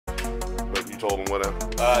told him whatever?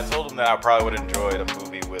 I told him that I probably would enjoy a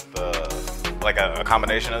movie with like a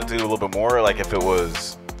combination of the two a little bit more. Like if it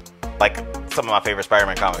was like some of my favorite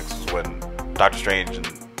Spider-Man comics was when Doctor Strange and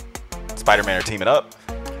Spider-Man are teaming up,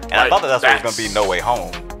 and I thought that's what it was gonna be No Way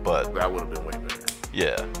Home, but that would have been way better.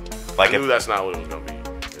 Yeah, like I knew that's not what it was gonna be in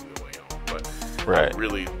No Way Home, but right,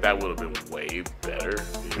 really that would have been way better.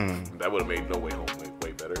 That would have made No Way Home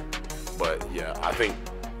way better. But yeah, I think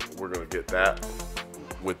we're gonna get that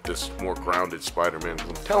with this more grounded Spider-Man.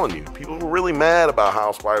 I'm telling you, people were really mad about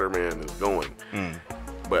how Spider-Man is going,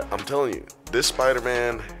 but I'm telling you, this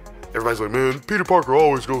Spider-Man. Everybody's like, man, Peter Parker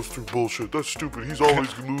always goes through bullshit. That's stupid. He's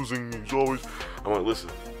always losing. He's always... I'm like, listen,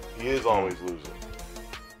 he is always losing.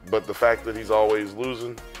 But the fact that he's always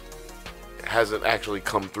losing hasn't actually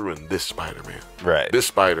come through in this Spider-Man. Right. This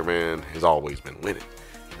Spider-Man has always been winning.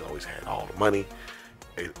 He's always had all the money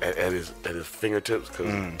at his fingertips because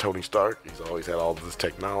Tony Stark, he's always had all this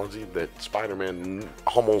technology that Spider-Man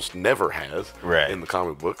almost never has in the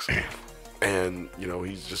comic books. And, you know,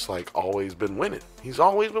 he's just, like, always been winning. He's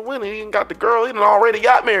always been winning. He ain't got the girl. He done already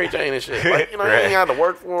got Mary Jane and shit. Like, you know, he ain't had to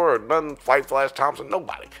work for her or nothing, fight Flash Thompson,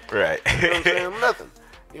 nobody. Right. You know what I'm saying? Nothing.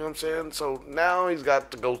 You know what I'm saying? So now he's got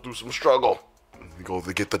to go through some struggle. He goes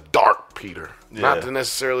to get the dark Peter. Yeah. Not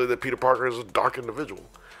necessarily that Peter Parker is a dark individual,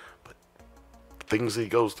 but things that he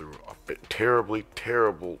goes through are terribly,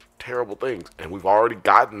 terrible, terrible things. And we've already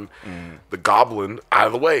gotten the Goblin out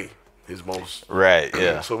of the way. His most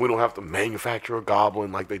so we don't have to manufacture a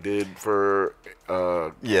Goblin like they did for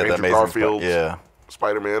Andrew Garfield's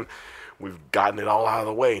Spider-Man. We've gotten it all out of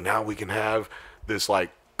the way. Now we can have this like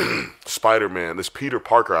Spider-Man, this Peter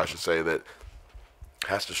Parker, I should say, that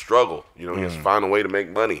has to struggle. You know, he has to find a way to make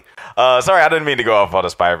money. Sorry, I didn't mean to go off on a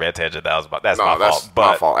Spider-Man tangent. That's my fault.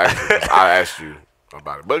 My fault. Actually, I asked you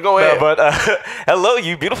about it, but go ahead. Hello,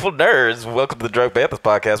 you beautiful nerds. Welcome to the Drunk Banthas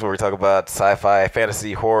podcast, where we talk about sci-fi,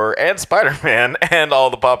 fantasy, horror, and Spider-Man, and all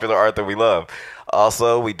the popular art that we love.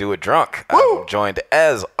 Also, we do it drunk. I'm joined,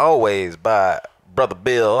 as always, by Brother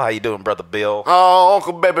Bill. How you doing, Brother Bill? Oh,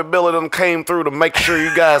 Uncle Baby Billy done came through to make sure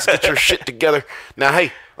you guys get your shit together. Now,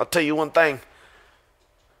 hey, I'll tell you one thing.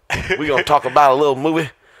 We're going to talk about a little movie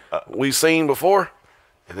we've seen before,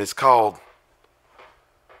 and it's called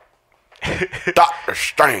Doctor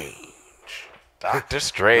Strange. Doctor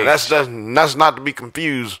Strange. That's not to be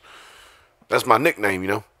confused. That's my nickname, you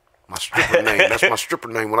know. My stripper name. That's my stripper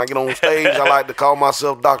name. When I get on stage, I like to call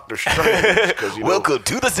myself Doctor Strange. You know, welcome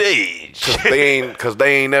to the stage. Because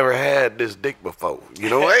they ain't never had this dick before.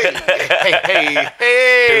 You know, hey.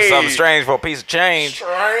 Do something strange for a piece of change.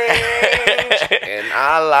 Strange. And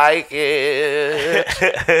I like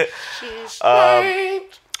it. She's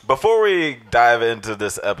strange. Before we dive into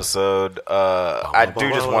this episode, I do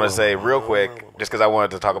just want to say real quick, just because I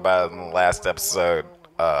wanted to talk about it in the last episode,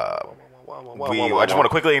 I just want to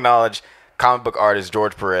quickly acknowledge comic book artist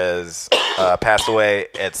George Perez passed away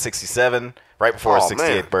at 67, right before his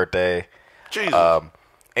 68th birthday. Jesus.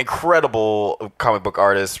 Incredible comic book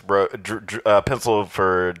artist, penciled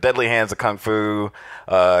for Deadly Hands of Kung Fu.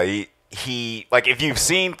 He like, if you've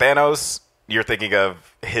seen Thanos, you're thinking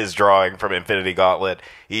of his drawing from Infinity Gauntlet.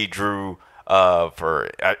 He drew for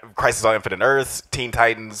Crisis on Infinite Earths, Teen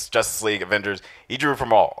Titans, Justice League, Avengers. He drew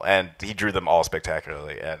from all, and he drew them all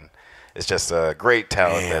spectacularly. And it's just a great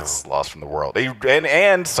talent that's lost from the world.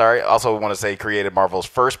 Also want to say he created Marvel's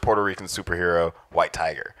first Puerto Rican superhero, White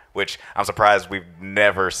Tiger, which I'm surprised we've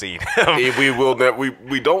never seen him.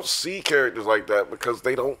 We don't see characters like that because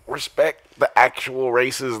they don't respect the actual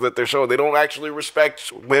races that they're showing. They don't actually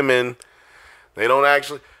respect women. They don't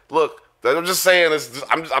actually look. I'm just saying.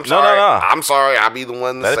 I'm sorry. No. I'm sorry. I'll be the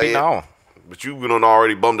one to say it. But you done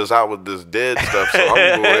already bummed us out with this dead stuff, so I'm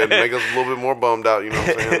gonna go ahead and make us a little bit more bummed out. You know what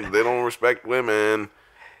I'm saying? They don't respect women.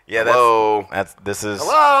 Yeah, hello. This is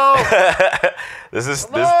hello. This is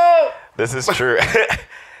hello. This is true.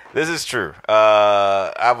 This is true.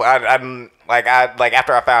 I'm like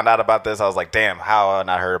after I found out about this, I was like, damn, how have I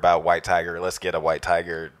not heard about White Tiger? Let's get a White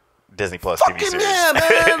Tiger Disney Plus TV series. Yeah,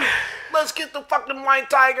 man. Let's get the fucking White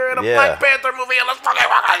Tiger in a Black Panther movie and let's fucking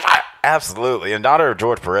rock it. Absolutely. In honor of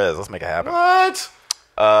George Perez, let's make it happen. What?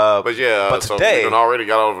 But today, we already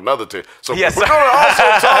got off another tip. So we're going to also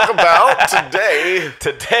talk about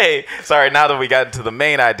today. Sorry, now that we got into the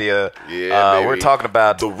main idea, we're talking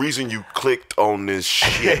about the reason you clicked on this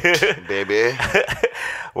shit, baby.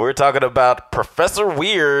 We're talking about Professor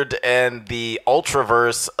Weird and the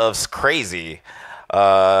Ultraverse of Crazy.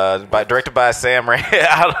 Directed by Sam Raimi.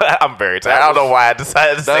 I'm very tired. I don't know why I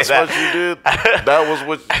decided to say that. That's what you did? That was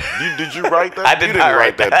what you did. You write that? I did not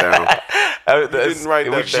write that down. You didn't write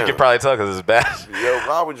that down. You can probably tell because it's bad. Yo,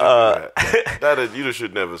 why would you do that? You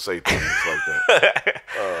should never say things like that.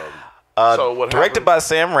 So what directed by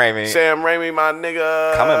Sam Raimi. Sam Raimi, my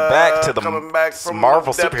nigga, coming back from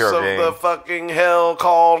Marvel the depths superhero game. of the fucking hell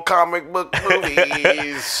called comic book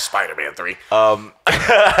movies. Spider-Man 3.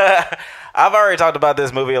 I've already talked about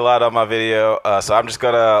this movie a lot on my video, so I'm just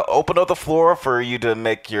gonna open up the floor for you to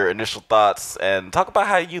make your initial thoughts and talk about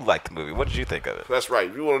how you liked the movie. What did you think of it? That's right.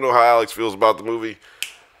 If you want to know how Alex feels about the movie,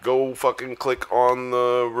 go fucking click on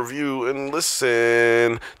the review and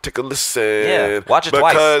listen. Take a listen. Yeah, watch it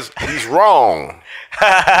twice. Because he's wrong. And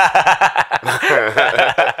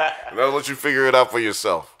I'll let you figure it out for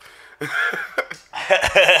yourself.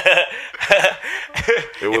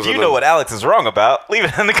 If you know what Alex is wrong about, leave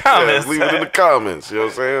it in the comments. Yeah, leave it in the comments. You know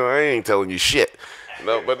what I'm saying? I ain't telling you shit.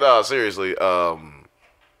 No, seriously. I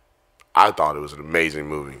thought it was an amazing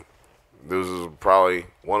movie. This is probably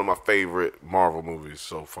one of my favorite Marvel movies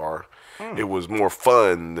so far. It was more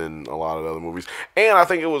fun than a lot of other movies. And I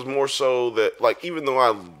think it was more so that, like, even though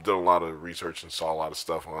I did a lot of research and saw a lot of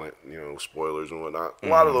stuff on it, you know, spoilers and whatnot, a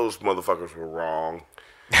lot of those motherfuckers were wrong.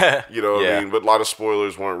 You know what I mean? But a lot of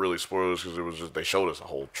spoilers weren't really spoilers because it was just, they showed us a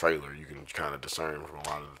whole trailer. You can kind of discern from a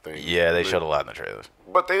lot of the things. Yeah, they showed a lot in the trailers.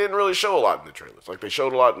 But they didn't really show a lot in the trailers. Like, they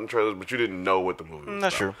showed a lot in the trailers, but you didn't know what the movie was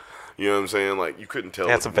That's about. True. You know what I'm saying? Like, you couldn't tell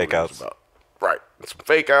They had what some the movie fake outs. was about. Right. Some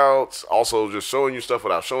fake outs. Also, just showing you stuff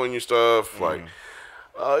without showing you stuff. Like,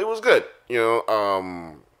 it was good. You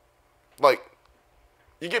know, like,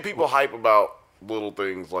 you get people hype about little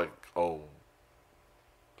things like, oh,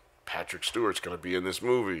 Patrick Stewart's going to be in this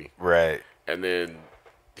movie. Right. And then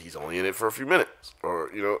he's only in it for a few minutes. Or,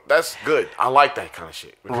 you know, that's good. I like that kind of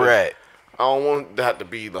shit. Right. I don't want that to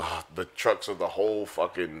be the trucks of the whole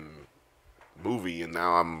fucking movie, and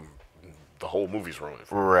now the whole movie's ruined.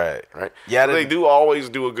 Right. Right? Yeah. So they do always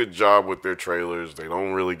do a good job with their trailers. They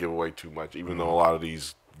don't really give away too much, even though a lot of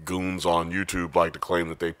these goons on YouTube like to claim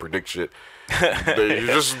that they predict shit. You're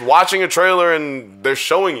just watching a trailer and they're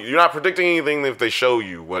showing you. You're not predicting anything if they show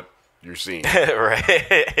you what you're seeing.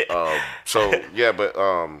 Right. But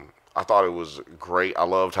I thought it was great. I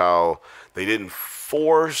loved how they didn't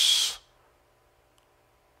force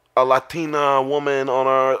a Latina woman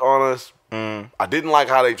on us. I didn't like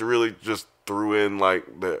how they really just threw in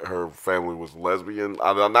like that her family was lesbian.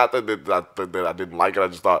 Not that I didn't like it. I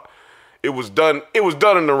just thought it was done. It was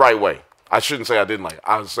done in the right way. I shouldn't say I didn't like it.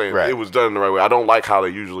 I was saying it was done in the right way. I don't like how they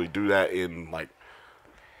usually do that in like.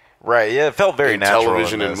 Right. Yeah, it felt very natural.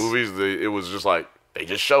 Television and movies, it was just like they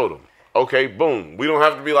just showed them. Okay, boom. We don't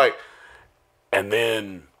have to be like, and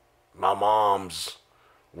then my moms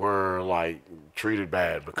were like treated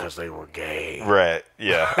bad because they were gay. Right.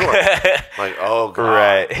 Yeah. Like, oh god.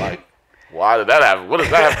 Right. Like, why did that happen? What does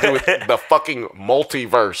that have to do with the fucking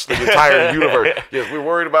multiverse, the entire universe? Yes, we're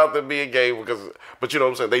worried about them being gay but you know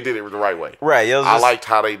what I'm saying? They did it the right way. Right. I liked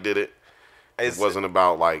how they did it. It wasn't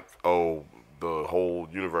about like, oh, the whole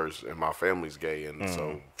universe and my family's gay, and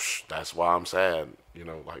so that's why I'm sad. You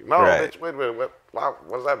know, like, no, bitch, wait a minute, what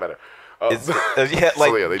does that matter?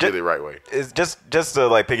 They did it right way. It's just to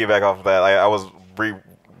like piggyback off of that. I was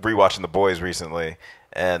rewatching The Boys recently,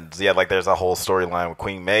 and like there's a whole storyline with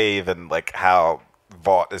Queen Maeve and like how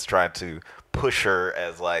Vought is trying to push her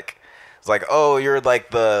as like it's like, oh, you're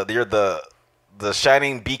the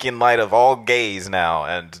shining beacon light of all gays now,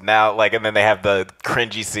 and then they have the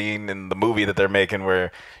cringy scene in the movie that they're making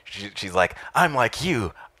where she's like, I'm like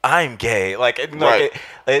you, I'm gay. Like, right.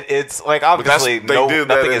 It's like obviously they did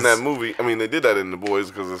that in that movie. I mean, they did that in The Boys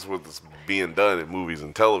because it's what's being done in movies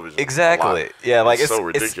and television. Exactly. Yeah, like it's so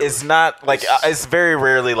ridiculous. It's not like it's very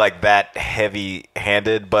rarely like that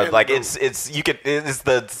heavy-handed, but like you get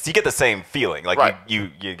the same feeling. Like right. you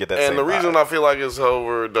get that. And same the reason I feel like it's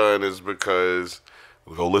overdone is because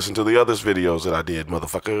go listen to the others videos that I did,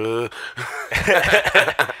 motherfucker.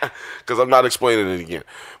 Because I'm not explaining it again,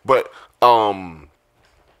 but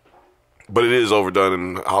it is overdone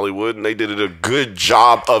in Hollywood, and they did a good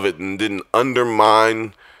job of it and didn't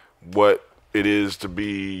undermine what it is to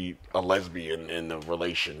be a lesbian in a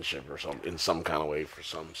relationship or in some kind of way for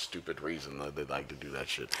some stupid reason that they like to do that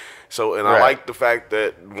shit. So, and right. I like the fact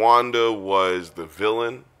that Wanda was the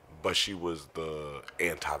villain, but she was the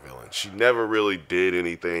anti-villain. She never really did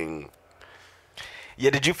anything.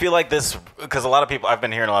 Yeah, did you feel like this? Because I've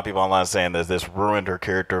been hearing a lot of people online saying this ruined her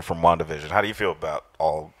character from WandaVision. How do you feel about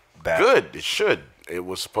all that? Good. It should. It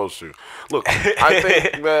was supposed to. Look, I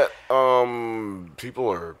think that people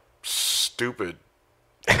are stupid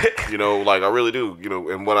You know, like I really do. You know,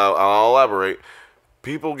 and when I'll elaborate,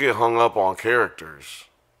 people get hung up on characters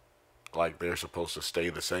like they're supposed to stay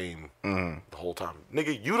the same the whole time.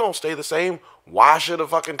 Nigga, you don't stay the same. Why should a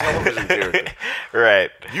fucking television character?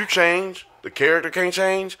 Right. You change. The character can't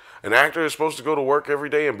change. An actor is supposed to go to work every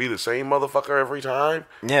day and be the same motherfucker every time.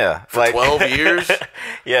 Yeah, for 12 years.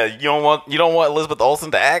 Yeah, you don't want Elizabeth Olsen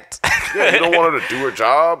to act. Yeah, you don't want her to do her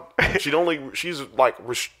job. She's like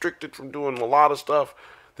restricted from doing a lot of stuff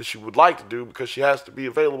that she would like to do because she has to be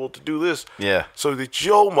available to do this. Yeah. So that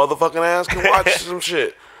your motherfucking ass can watch some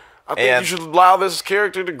shit. I think you should allow this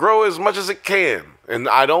character to grow as much as it can. And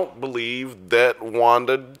I don't believe that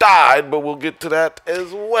Wanda died, but we'll get to that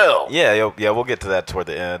as well. Yeah, we'll get to that toward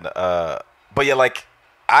the end. But yeah, like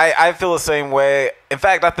I feel the same way. In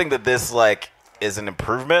fact, I think that this like is an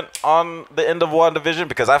improvement on the end of WandaVision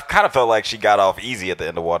because I've kind of felt like she got off easy at the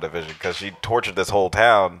end of WandaVision because she tortured this whole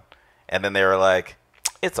town, and then they were like,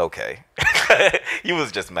 "It's okay." He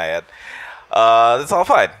was just mad. It's all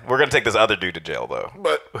fine. We're gonna take this other dude to jail though.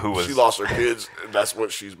 But she lost her kids, and that's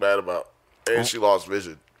what she's mad about. And she lost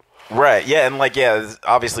Vision. Right, yeah, and like, yeah,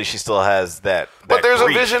 obviously she still has that but there's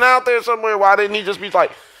grief. a Vision out there somewhere. Why didn't he just be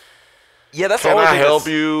like, yeah, that's can I help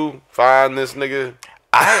you find this nigga?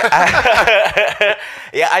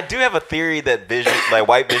 Yeah, I do have a theory that Vision, like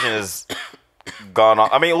White Vision, is gone off.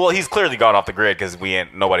 I mean, well, he's clearly gone off the grid because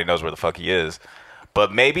nobody knows where the fuck he is.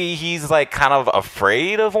 But maybe he's like kind of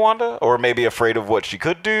afraid of Wanda, or maybe afraid of what she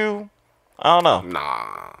could do. I don't know.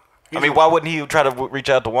 Nah. I mean, why wouldn't he try to reach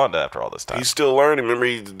out to Wanda after all this time? He's still learning. Remember,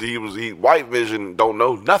 White Vision don't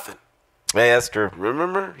know nothing. Yeah, that's true.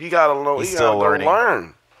 Remember, he gotta know. He's still learning.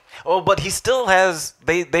 Learn. Oh, but he still has.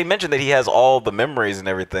 They mentioned that he has all the memories and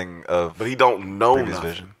everything of. But he don't know nothing.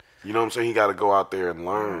 Vision. You know what I'm saying? He got to go out there and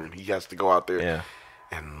learn. He has to go out there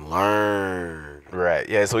and learn. Right.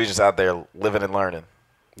 Yeah. So he's just out there living and learning.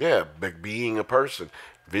 Yeah, being a person.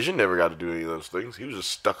 Vision never got to do any of those things. He was just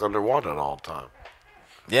stuck under Wanda all the time.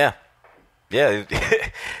 Yeah. Yeah.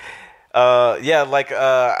 Yeah. Like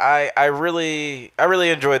I really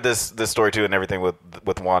enjoyed this story too and everything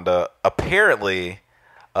with Wanda. Apparently,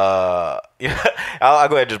 I'll go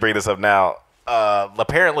ahead and just bring this up now.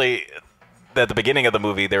 Apparently, at the beginning of the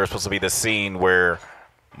movie, there was supposed to be this scene where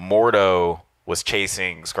Mordo was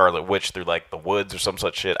chasing Scarlet Witch through like the woods or some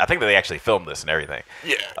such shit. I think that they actually filmed this and everything.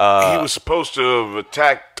 Yeah, he was supposed to have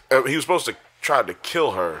attacked. He was supposed to try to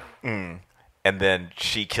kill her, and then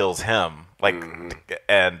she kills him. Like,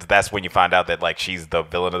 and that's when you find out that like she's the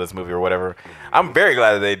villain of this movie or whatever. I'm very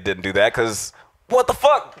glad that they didn't do that because what the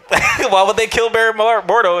fuck? Why would they kill Barry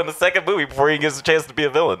Mordo in the second movie before he gets a chance to be a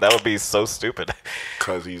villain? That would be so stupid.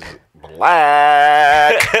 Because he's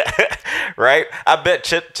black. Right? I bet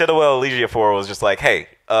Chiwetel Ejiofor was just like, hey,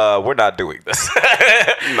 we're not doing this.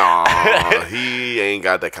 Nah, he ain't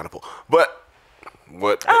got that kind of pull. But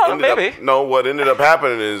what ended up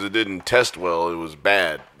happening is it didn't test well. It was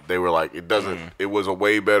bad. They were like, it doesn't. It was a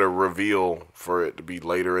way better reveal for it to be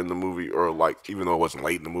later in the movie, or like, even though it wasn't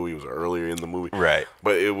late in the movie, it was earlier in the movie. Right.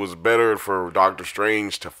 But it was better for Doctor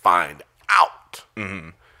Strange to find out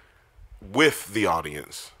with the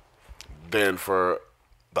audience than for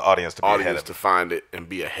the audience to find it and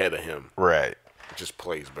be ahead of him. Right. It just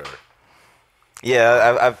plays better.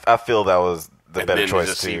 Yeah, I feel that was the better choice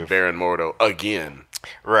just too. See Baron Mordo again.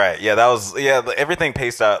 Right. Yeah, that was everything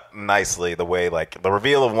paced out nicely. The way like the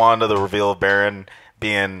reveal of Wanda, the reveal of Baron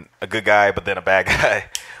being a good guy but then a bad guy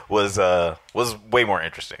was way more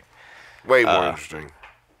interesting. Way more interesting.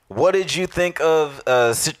 What did you think of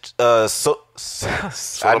I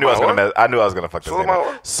knew I was gonna fuck this name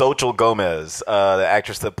up. Xochitl Gomez, the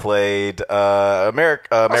actress that played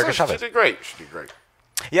America Chavez. She did great.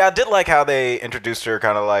 Yeah, I did like how they introduced her,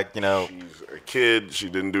 kind of like, you know, she's a kid. She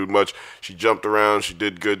didn't do much. She jumped around. She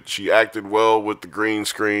did good. She acted well with the green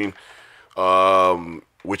screen,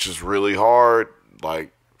 which is really hard.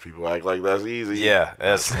 Like, people act like that's easy. Yeah,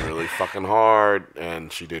 that's really fucking hard,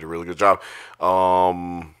 and she did a really good job.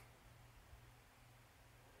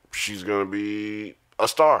 She's gonna be a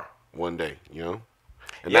star one day, you know,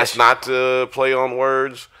 and that's not to play on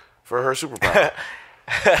words for her superpower.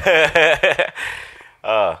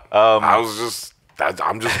 I'm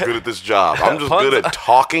just good at this job. I'm just good at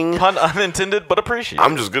talking. Pun unintended, but appreciated.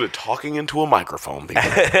 I'm just good at talking into a microphone.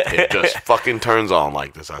 It just fucking turns on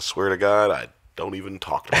like this. I swear to God, I don't even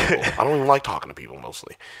talk to people. I don't even like talking to people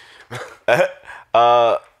mostly.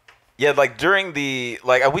 Yeah, like during we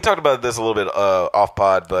talked about this a little bit off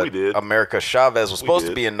pod, but we did. America Chavez was supposed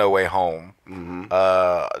to be in No Way Home.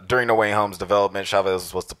 During No Way Home's development, Chavez was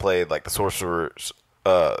supposed to play like the sorcerer's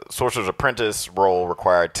apprentice role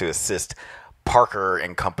required to assist Parker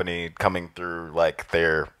and company coming through like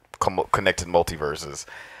their connected multiverses.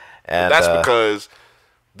 And that's because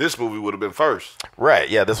this movie would have been first. Right,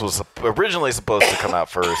 yeah, this was originally supposed to come out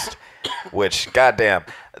first, which, goddamn,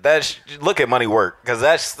 look at money work, because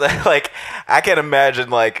that's, like, I can't imagine,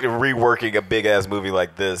 like, reworking a big-ass movie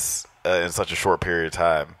like this in such a short period of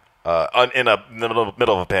time, in the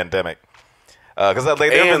middle of a pandemic. Because they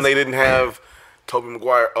didn't have Tobey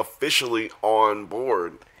Maguire officially on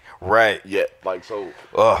board. Right. Yet, like, so.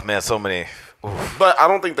 Oh, man, so many. Oof. But I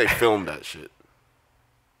don't think they filmed that shit.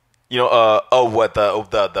 You know,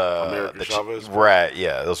 the American Chavez? Right,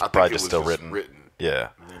 yeah, those were probably just still written. Yeah.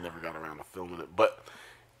 They never got around to filming it. But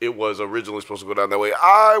it was originally supposed to go down that way.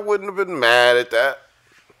 I wouldn't have been mad at that.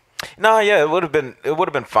 No, yeah, it would have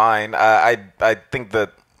been fine. I think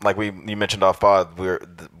that, like you mentioned off pod,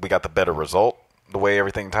 we got the better result the way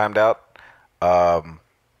everything timed out.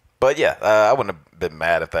 But yeah, I wouldn't have been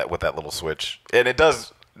mad at that with that little switch. And it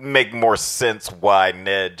does make more sense why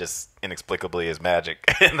Ned just inexplicably is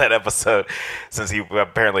magic in that episode, since he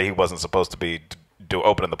wasn't supposed to be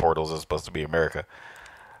opening the portals. It was supposed to be America.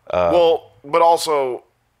 Well, but also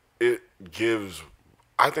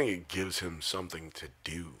I think it gives him something to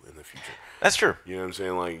do in the future. That's true. You know what I'm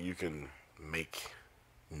saying? Like, you can make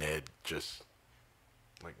Ned just,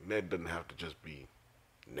 like, Ned doesn't have to just be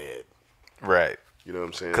Ned. Right. You know what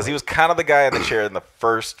I'm saying? Because he was kind of the guy in the chair in the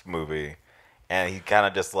first movie, and he kind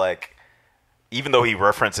of just, like, even though he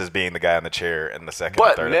references being the guy in the chair in the second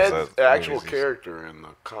and third episode. But Ned's actual character in the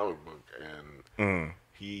comic book, and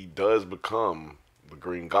he does become the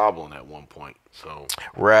Green Goblin at one point. So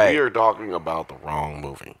we are talking about the wrong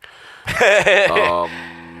movie.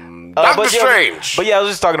 Doctor Strange. But yeah, I was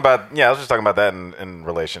just talking about that in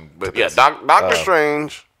relation. But yeah, Doctor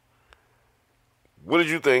Strange. What did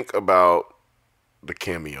you think about the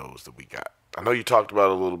cameos that we got? I know you talked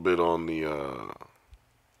about it a little bit on the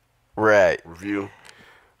review,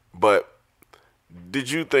 but did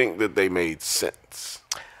you think that they made sense?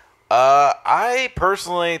 I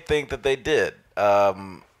personally think that they did.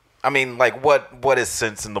 I mean, like, what is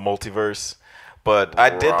sense in the multiverse? But I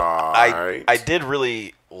did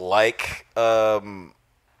really like all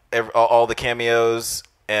the cameos,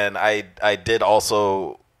 and I did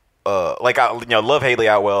also love Haley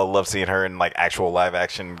Atwell. Love seeing her in like actual live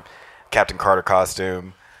action Captain Carter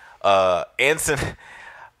costume. Anson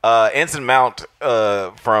Mount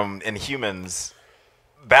from Inhumans.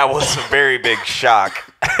 That was a very big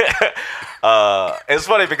shock. It's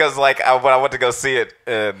funny because when I went to go see it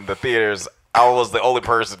in the theaters, I was the only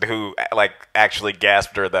person who like actually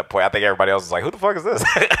gasped at that point. I think everybody else was like, "Who the fuck is this?"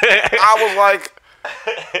 I was like,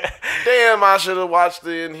 "Damn, I should have watched the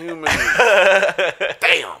Inhumans."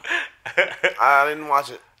 Damn, I didn't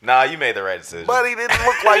watch it. Nah, you made the right decision. But he didn't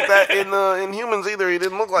look like that in Inhumans either. He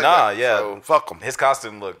didn't look like that. Nah, yeah. So, fuck him. His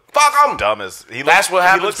costume looked dumb as That's what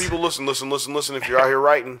happens. People, listen. If you're out here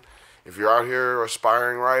writing, if you're out here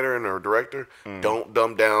aspiring writer and or director, don't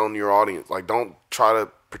dumb down your audience. Like, don't try to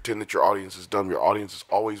pretend that your audience is dumb. Your audience is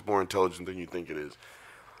always more intelligent than you think it is.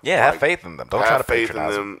 Yeah, have faith in them. Don't try to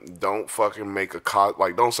patronize them. Don't fucking make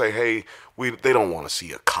don't say, hey, they don't want to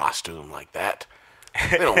see a costume like that.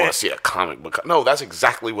 They don't want to see a comic book. No, that's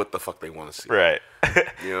exactly what the fuck they want to see. Right.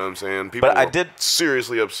 You know what I'm saying? People were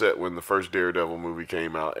seriously upset when the first Daredevil movie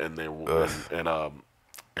came out and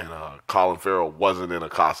Colin Farrell wasn't in a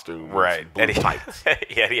costume. Right. Blue tights.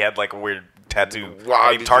 Yeah, he had like a weird tattoo.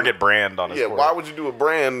 Target brand on his forehead. Why would you do a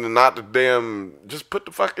brand and not the just put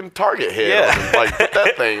the fucking Target head on him? Like, put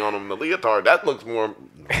that thing on him, the leotard. That looks more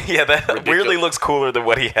yeah, that ridiculous. Weirdly looks cooler than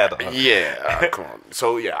what he had on. Yeah, come on.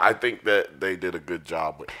 So, yeah, I think that they did a good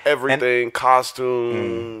job with everything,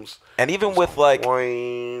 costumes. And even with, like,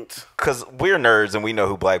 because we're nerds and we know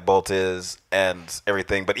who Black Bolt is and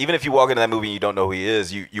everything, but even if you walk into that movie and you don't know who he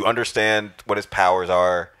is, you understand what his powers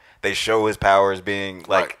are. They show his powers being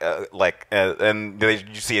and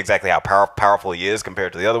you see exactly how powerful he is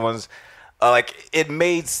compared to the other ones. It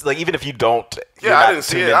made even if you don't, I didn't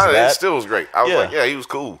see it. It still was great. I was like, yeah, he was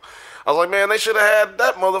cool. I was like, man, they should have had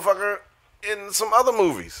that motherfucker in some other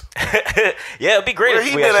movies. Yeah, it'd be great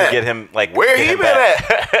if we actually get him where he been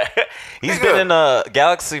at. He's been in a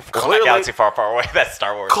galaxy, not galaxy far, far away. That's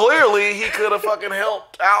Star Wars. Clearly, he could have fucking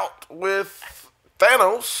helped out with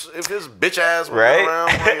Thanos if his bitch ass was around,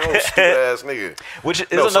 stupid ass nigga. Which is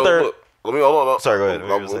another. Look, hold on. Sorry, go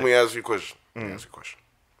ahead. Let me ask you a question.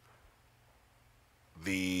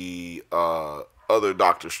 The other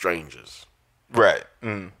Doctor Stranges, right?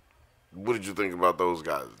 What did you think about those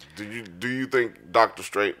guys? Do you think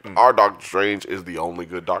our Doctor Strange is the only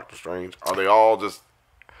good Doctor Strange? Are they all just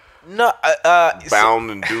No,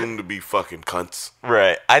 bound and doomed to be fucking cunts.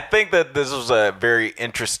 Right. I think that this was a very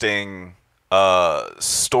interesting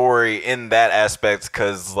story in that aspect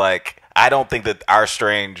because, like, I don't think that our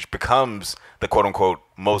Strange becomes the quote-unquote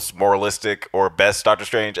most moralistic or best Doctor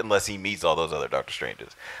Strange unless he meets all those other Doctor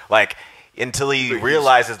Stranges. Like, until he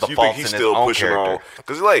realizes the faults in his own character.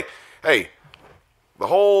 Because, like, hey, the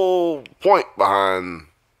whole point behind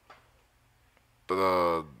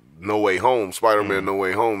the No Way Home, Spider-Man No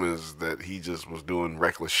Way Home, is that he just was doing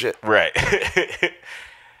reckless shit. Right.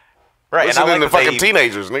 Right. Listening to fucking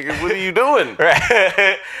teenagers, nigga. What are you doing?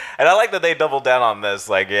 Right. And I like that they doubled down on this.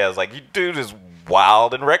 Like, yeah, it's like, you dude is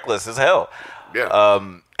wild and reckless as hell. Yeah.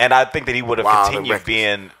 And I think that he would have continued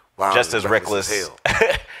being just as reckless.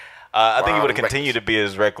 I think he would have continued to be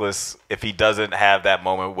as reckless if he doesn't have that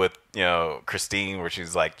moment with, you know, Christine, where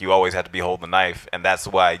she's like, you always have to be holding the knife, and that's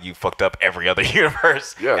why you fucked up every other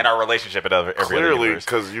universe and our relationship in every other universe. Clearly,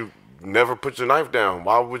 because you never put your knife down.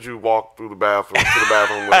 Why would you walk through the bathroom to the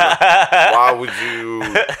bathroom with it? Why would you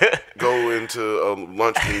go into a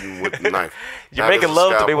lunch meeting with the knife? You're making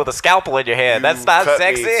love to me with a scalpel in your hand. That's not cut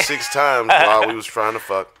sexy. Me 6 times while we was trying to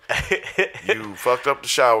fuck. You fucked up the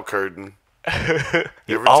shower curtain.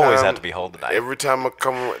 You always have to be holding the knife. Every time I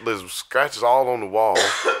come, there's scratches all on the wall.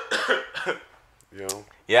 You know.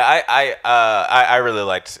 Yeah, I really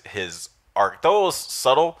liked his arc, though it was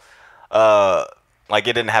subtle. Like,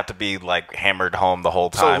 it didn't have to be like hammered home the whole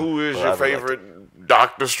time. So, who is your favorite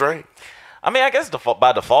Doctor Strange? I mean, I guess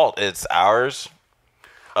by default, it's ours.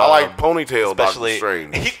 I like ponytail Doctor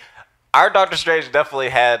Strange. Our Doctor Strange definitely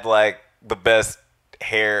had like the best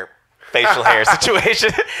facial hair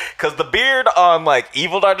situation, because the beard on like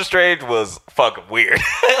evil Doctor Strange was fucking weird.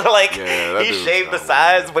 Like, he shaved the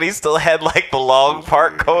sides, but he still had like the long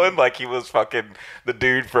part going, like he was fucking the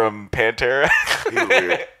dude from Pantera. He was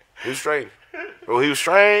weird. He was strange. Well, he was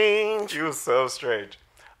strange. He was so strange.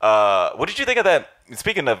 What did you think of that?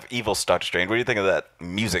 Speaking of evil Doctor Strange, what do you think of that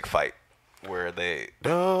music fight where they?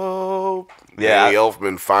 Dope. Yeah, Danny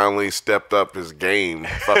Elfman finally stepped up his game.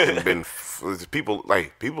 Fucking been people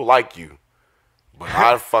like you, but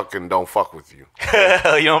I fucking don't fuck with you.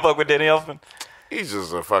 You don't fuck with Danny Elfman? He's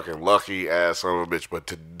just a fucking lucky ass son of a bitch.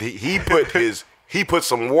 But he put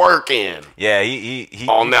some work in. Yeah, he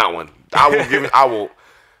on that one.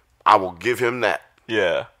 I will give him that.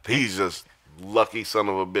 Yeah, he's just lucky son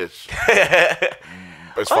of a bitch.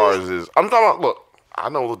 As far as his, I'm talking about. Look, I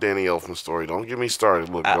know the Danny Elfman story. Don't get me started.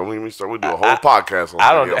 Look, don't get me started. We'll do a whole podcast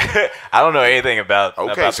on Danny Elfman. I don't know anything about.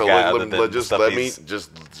 Okay, about so the guy let me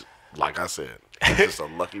like I said, he's just a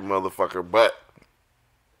lucky motherfucker. But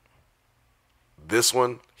this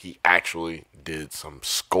one, he actually did some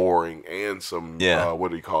scoring and some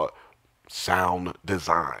what do you call it? Sound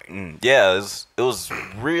design. Yeah, it was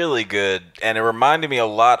really good, and it reminded me a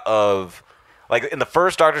lot of, like, in the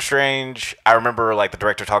first Doctor Strange. I remember like the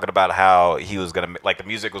director talking about how he was gonna, like, the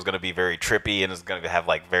music was gonna be very trippy and it's gonna have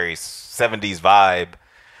like very 70s vibe.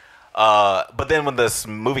 But then when this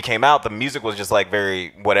movie came out, the music was just like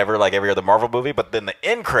very whatever, like every other Marvel movie. But then the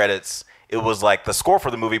end credits, it was like the score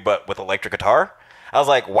for the movie, but with electric guitar. I was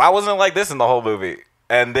like, why wasn't it like this in the whole movie?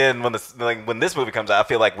 And then when this movie comes out, I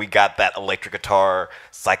feel like we got that electric guitar,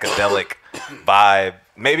 psychedelic vibe.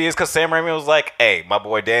 Maybe it's because Sam Raimi was like, hey, my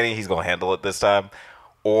boy Danny, he's going to handle it this time.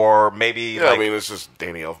 Or maybe... Yeah, like, I mean, it's just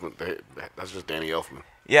Danny Elfman. That's just Danny Elfman.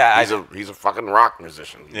 Yeah. He's a fucking rock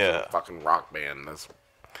musician. He's a fucking rock band. That's...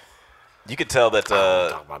 You could tell that... I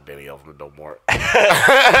don't talk about Danny Elfman no more.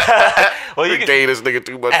 Well, you gave this nigga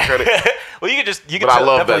too much credit. Well, you could definitely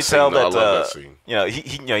tell that. I love that scene. You know,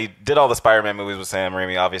 he did all the Spider-Man movies with Sam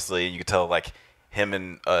Raimi. Obviously, you could tell like him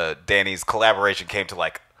and Danny's collaboration came to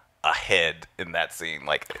like a head in that scene.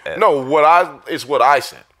 Like, what I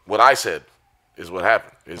said. What I said is what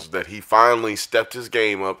happened. Is that he finally stepped his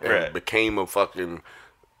game up and became a fucking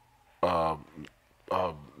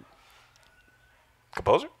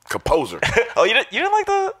composer. Oh, you didn't like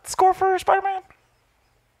the score for Spider-Man?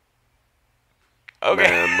 Okay.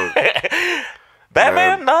 Man, look.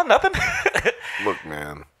 Batman? No, nothing. Look,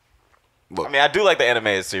 man. Look. I mean, I do like the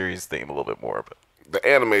animated series theme a little bit more, but the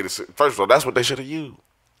animated. First of all, that's what they should have used.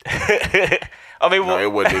 I mean, no,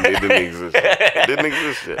 it wasn't. It didn't exist. It didn't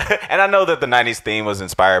exist yet. And I know that the '90s theme was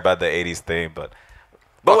inspired by the '80s theme, but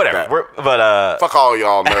whatever. Fuck all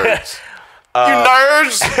y'all nerds. You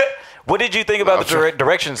nerds. What did you think about the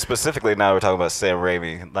direction specifically? Now we're talking about Sam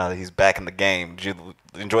Raimi. Now that he's back in the game, did you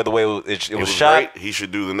enjoy the way it was shot? Great. He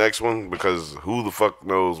should do the next one because who the fuck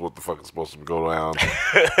knows what the fuck is supposed to go down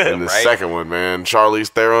in the second one, man. Charlize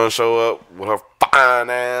Theron show up with her fine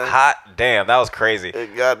ass. Hot damn, that was crazy.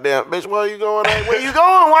 Goddamn, bitch, where you going? Where you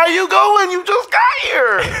going? Why are you going? You just got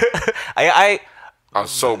here. I was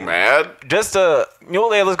so mad. Just let's go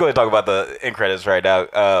ahead and talk about the end credits right now.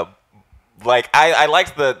 I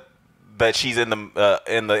liked that she's in the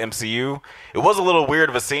MCU. It was a little weird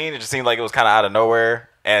of a scene. It just seemed like it was kind of out of nowhere,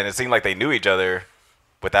 and it seemed like they knew each other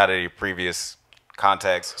without any previous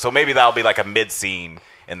context. So maybe that'll be like a mid scene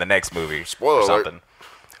in the next movie. Spoiler or something.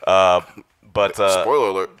 But spoiler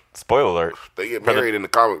alert. Spoiler alert. They get married in the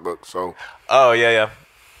comic book. So. Oh yeah.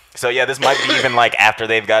 So yeah, this might be even like after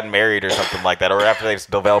they've gotten married or something like that, or after they've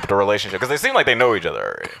developed a relationship, because they seem like they know each other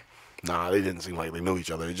already. Nah, they didn't seem like they knew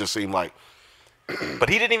each other. It just seemed like. But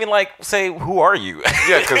he didn't even say, "Who are you?"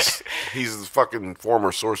 Yeah, because he's the fucking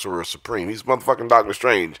former Sorcerer Supreme. He's motherfucking Doctor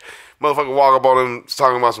Strange. Motherfucker walk up on him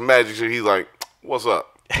talking about some magic shit. He's like, "What's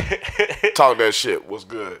up?" Talk that shit. What's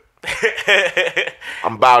good?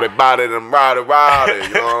 I'm about it, and I'm rowdy. You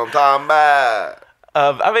know what I'm talking about?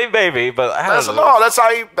 I mean, maybe, but that's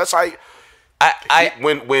how he.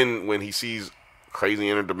 When he sees crazy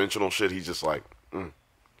interdimensional shit, he's just like.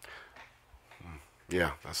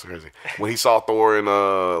 Yeah, that's crazy. When he saw Thor and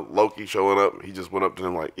Loki showing up, he just went up to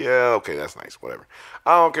them like, "Yeah, okay, that's nice, whatever.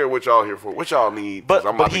 I don't care what y'all here for, what y'all need. But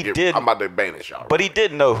I'm about to banish y'all." But he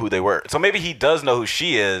did know who they were, so maybe he does know who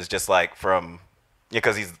she is, just like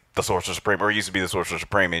because he's the Sorcerer Supreme, or he used to be the Sorcerer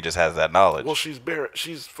Supreme, and he just has that knowledge. Well, she's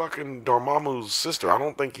fucking Dormammu's sister. I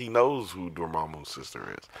don't think he knows who Dormammu's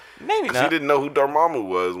sister is. Maybe not. He didn't know who Dormammu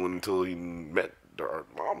was until he met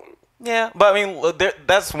Dormammu. Yeah, but I mean,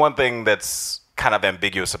 that's one thing that's kind of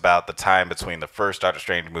ambiguous about the time between the first Doctor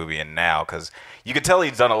Strange movie and now, because you could tell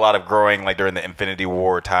he's done a lot of growing, like during the Infinity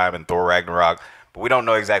War time and Thor Ragnarok, but we don't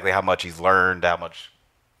know exactly how much he's learned, how much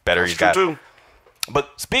better he's got. Too. But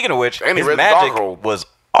speaking of which, his magic was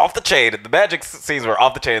off the chain. The magic scenes were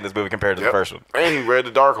off the chain in this movie compared to the first one. And he read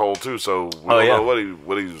the Darkhold too, so we don't know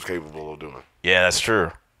what he was capable of doing. Yeah, that's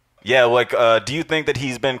true. Yeah, do you think that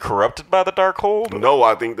he's been corrupted by the Darkhold? No,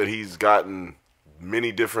 I think that he's gotten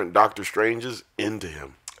many different Doctor Stranges into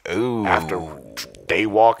him. Ooh. After day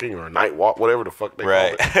walking or night walk, whatever the fuck they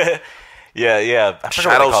call it. Yeah.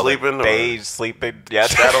 Shadow sleeping. Day sleeping. Yeah.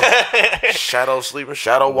 Shadow sleeping.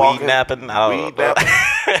 Shadow walking. Weed napping. Weed napping.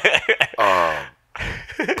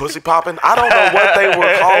 Pussy popping. I don't know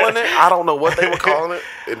what they were calling it.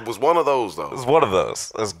 It was one of those, though. It was one of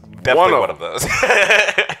those. It was definitely one of those.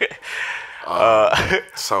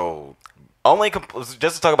 So...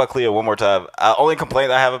 just to talk about Clea one more time, only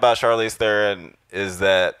complaint I have about Charlize Theron is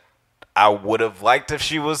that I would have liked if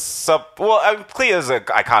she was Clea is an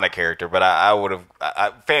iconic character, but I would have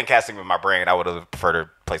fan casting with my brain. I would have preferred to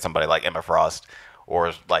play somebody like Emma Frost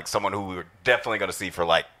or like someone who we were definitely going to see for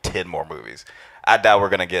like 10 more movies. I doubt we're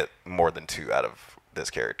going to get more than 2 out of this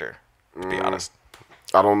character, to be honest.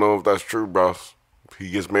 I don't know if that's true, bro. He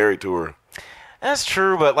gets married to her. That's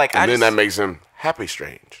true, but that makes him Happy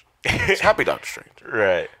Strange. It's Happy Doctor Strange.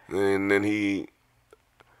 Right. And then he,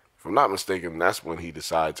 if I'm not mistaken, that's when he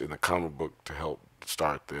decides in the comic book to help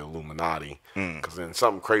start the Illuminati. Because then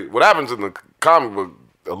something crazy. What happens in the comic book,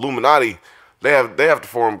 Illuminati, they have to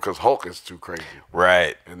form because Hulk is too crazy.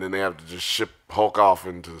 Right. And then they have to just ship Hulk off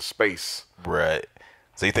into space. Right.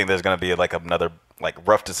 So you think there's going to be like another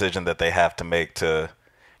rough decision that they have to make to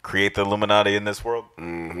create the Illuminati in this world?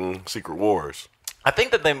 Mm-hmm. Secret Wars. I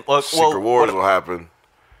think that Secret Wars will happen.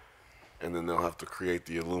 And then they'll have to create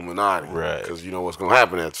the Illuminati. Right. Because you know what's going to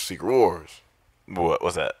happen after Secret Wars. What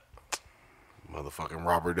was that? Motherfucking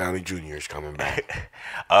Robert Downey Jr. is coming back.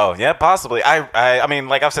 Oh, yeah, possibly. I mean,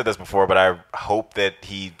 like I've said this before, but I hope that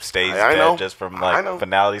he stays dead just from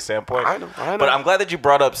finality standpoint. I know. But I'm glad that you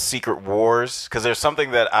brought up Secret Wars, because there's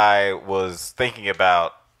something that I was thinking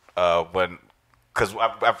about because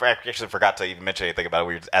I actually forgot to even mention anything about it.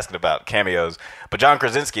 We were just asking about cameos. But John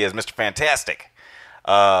Krasinski as Mr. Fantastic.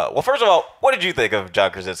 Well, first of all, what did you think of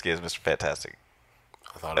John Krasinski as Mr. Fantastic?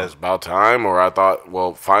 I thought it was about time, or I thought,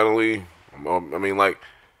 well, finally, I mean,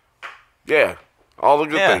 all the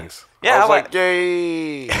good things. Yeah, I was like,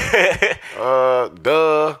 yay,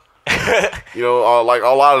 duh. You know, like a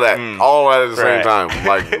lot of that, all of that at the same time.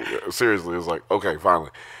 Like, seriously, it was like, okay, finally.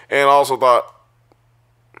 And I also thought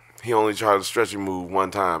he only tried a stretching move one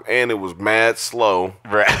time, and it was mad slow.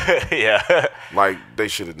 Right, yeah. Like, they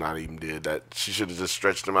should have not even did that. She should have just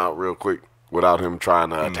stretched him out real quick without him trying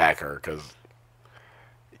to attack her, because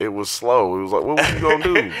It was slow. It was like, what was you gonna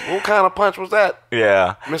do? What kind of punch was that?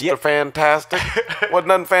 Yeah, Mr. Fantastic. Wasn't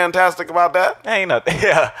nothing fantastic about that. Ain't nothing.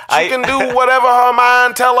 Yeah, She can do whatever her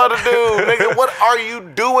mind tell her to do. Nigga, what are you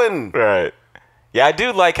doing? Right. Yeah, I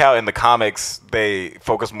do like how in the comics they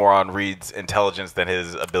focus more on Reed's intelligence than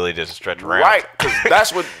his ability to stretch around. Right, because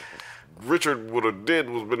that's what Richard would have did,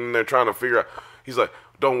 was been in there trying to figure out. He's like,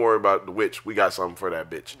 don't worry about the witch. We got something for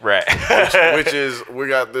that bitch. Right. which is, we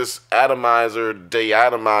got this deatomizer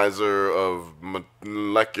of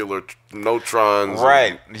molecular neutrons.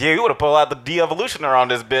 Right. Yeah, you would have pulled out the de-evolutioner on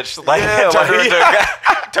this bitch. Like, Yeah,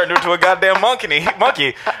 turned her into a goddamn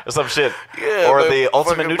monkey or some shit. Yeah, or the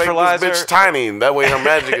ultimate neutralizer. Make this bitch tiny. That way her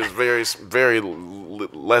magic is very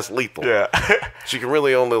less lethal. Yeah. She can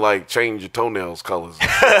really only, like, change your toenails colors.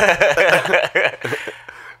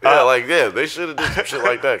 They should have did some shit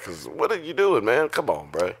like that. Because what are you doing, man? Come on,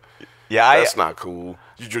 bro. Yeah, that's not cool.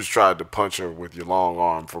 You just tried to punch her with your long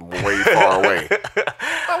arm from way far away. What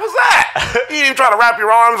was that? You didn't even try to wrap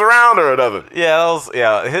your arms around her or nothing. Yeah,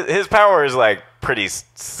 his power is like pretty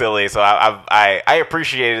silly. So I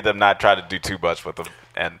appreciated them not trying to do too much with him,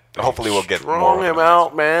 and hopefully we'll get more. Strung him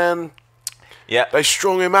out, man. Yeah, they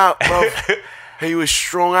strung him out, bro. He was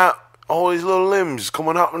strung out. All his little limbs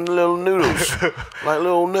coming out in little noodles, like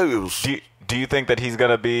little noodles. Do you think that he's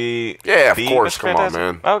gonna be? Yeah, of course. Come on,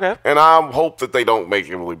 man. Okay. And I hope that they don't make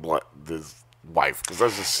Emily Blunt his wife, because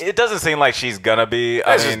that's just. It doesn't seem like she's gonna be.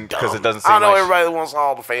 I mean, because it doesn't seem. I know like everybody wants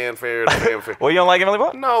all the fanfare. Well, you don't like Emily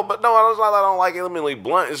Blunt? No, but no, it's not that I don't like Emily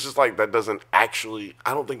Blunt. It's just like that doesn't actually.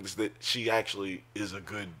 I don't think that she actually is a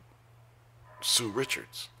good Sue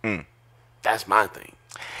Richards. That's my thing.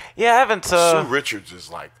 Yeah, I haven't. Sue Richards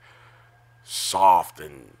is like soft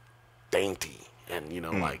and dainty, and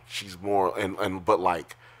like she's more but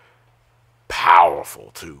like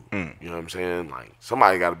powerful too. You know what I'm saying? Like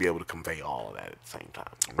somebody got to be able to convey all of that at the same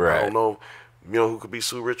time. Right. I don't know. You know who could be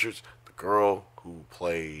Sue Richards? The girl who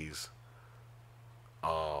plays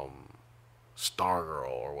Stargirl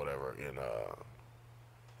or whatever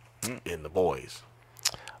in The Boys.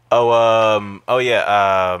 Oh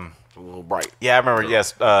yeah. A little bright. Yeah, I remember.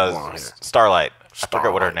 Yes, Starlight. I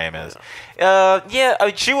forget what her name is. Yeah, I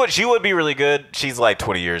mean, she would be really good. She's like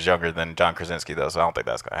 20 years younger than John Krasinski, though, so I don't think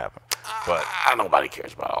that's gonna happen. But nobody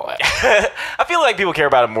cares about all that. I feel like people care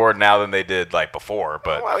about it more now than they did like before.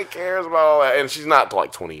 But nobody cares about all that, and she's not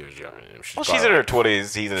like 20 years younger. She's in her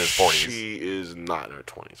 20s. He's in his 40s. She is not in her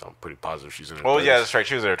 20s. I'm pretty positive she's in her. 30s. Well, yeah, that's right.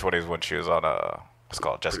 She was in her 20s when she was on what's it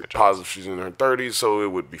called Jessica Jones. Positive she's in her 30s, so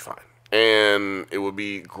it would be fine, and it would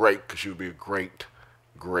be great because she would be a great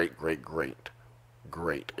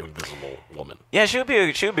invisible woman. Yeah, she would be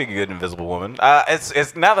a good invisible woman.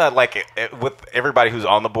 It's now that like with everybody who's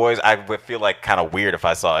on The Boys, I would feel like kind of weird if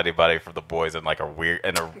I saw anybody from The Boys in like a weird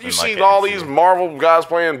You see all these Marvel guys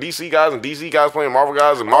playing DC guys and DC guys playing Marvel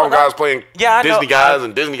guys and Marvel guys playing Disney guys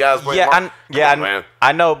and Disney guys playing Marvel.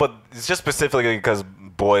 I know, but it's just specifically because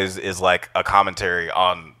Boys is like a commentary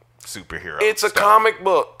on superheroes. It's a comic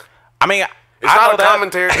book. I mean. It's not a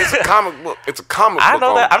commentary. It's a comic book. It's a comic book. I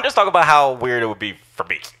know that. I'm just talking about how weird it would be for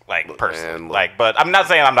me, like personally. Like, but I'm not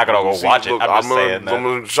saying I'm not gonna go watch it. I'm just saying that. I'm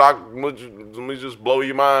gonna shock. Let me just blow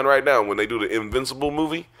your mind right now. When they do the Invincible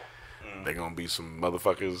movie, they're gonna be some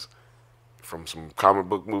motherfuckers from some comic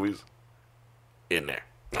book movies in there.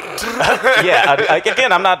 Yeah.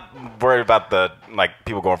 Again, I'm not worried about the like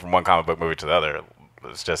people going from one comic book movie to the other.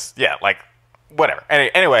 It's just like whatever.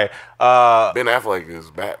 Anyway, Ben Affleck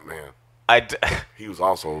is Batman. He was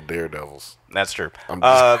also Daredevils. That's true.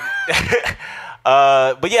 But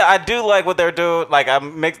yeah, I do like what they're doing. Like,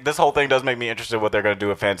 this whole thing does make me interested in what they're going to do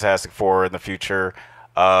with Fantastic Four in the future,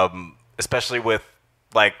 especially with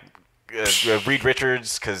like Reed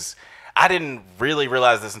Richards, because I didn't really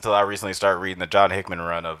realize this until I recently started reading the John Hickman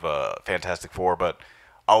run of Fantastic Four. But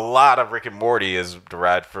a lot of Rick and Morty is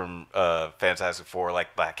derived from Fantastic Four,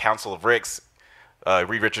 like the Council of Ricks.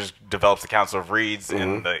 Reed Richards develops the Council of Reeds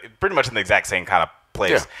in pretty much in the exact same kind of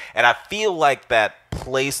place. Yeah. And I feel like that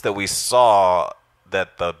place that we saw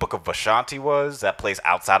that the Book of Vashanti was, that place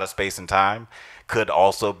outside of space and time, could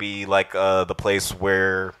also be like the place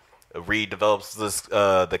where Reed develops this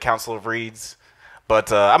the Council of Reeds.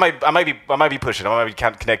 But I might be pushing. I might be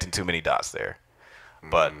connecting too many dots there.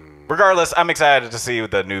 But regardless, I'm excited to see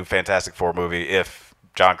the new Fantastic Four movie if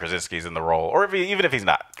John Krasinski's in the role, or even if he's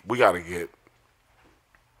not. We got to get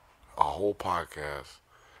a whole podcast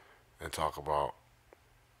and talk about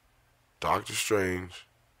Doctor Strange,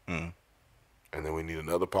 and then we need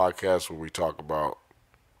another podcast where we talk about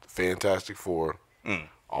Fantastic Four,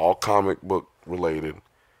 all comic book related,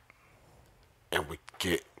 and we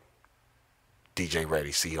get DJ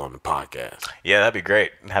Ready C on the podcast. Yeah, that'd be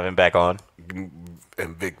great. Have him back on.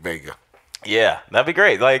 And Vic Vega. Yeah, that'd be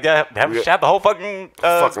great. Like, have the whole fucking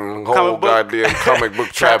whole goddamn comic book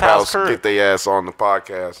trap house get their ass on the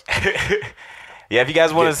podcast. Yeah, if you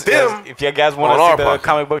guys want to, see the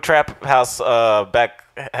comic book trap house back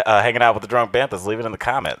hanging out with the drunk Banthas, leave it in the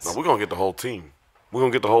comments. No, we're gonna get the whole team. We're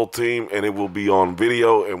gonna get the whole team, and it will be on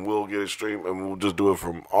video, and we'll get it streamed, and we'll just do it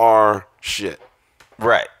from our shit.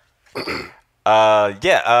 Right. Yeah.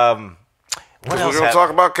 What else? We're gonna talk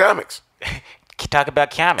about comics. Talk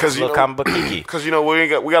about comics. Little comic book kiki. Because we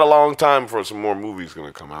got a long time for some more movies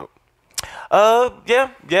gonna come out.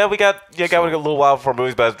 Yeah, we got a little while for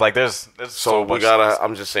movies, but like there's so we gotta.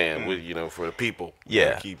 I'm just saying, for the people,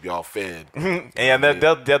 keep y'all fed. And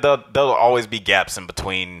there'll always be gaps in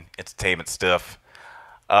between entertainment stuff.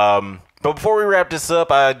 But before we wrap this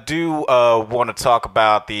up, I do want to talk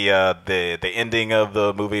about the ending of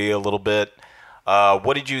the movie a little bit.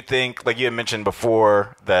 What did you think? Like you had mentioned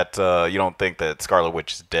before that you don't think that Scarlet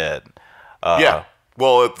Witch is dead. Yeah.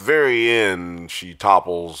 Well, at the very end, she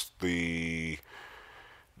topples the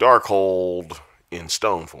Darkhold in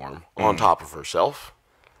stone form on top of herself.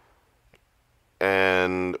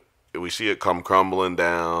 And we see it come crumbling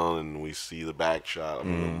down, and we see the back shot,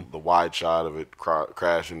 the wide shot of it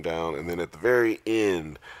crashing down. And then at the very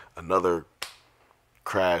end, another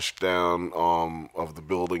crash down of the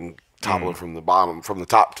building, toppling from the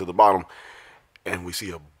top to the bottom. And we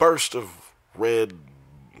see a burst of red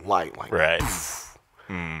light, like poof.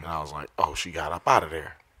 And I was like, oh, she got up out of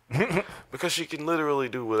there. Because she can literally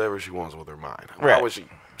do whatever she wants with her mind. Why would she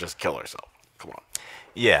just kill herself? Come on.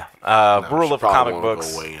 Yeah. Rule of comic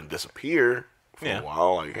books. Go away and disappear for a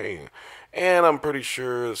while. Like, hey. And I'm pretty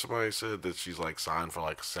sure somebody said that she's like signed for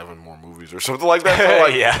like 7 more movies or something like that. So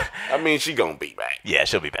like, yeah. I mean, she gonna be back. Yeah,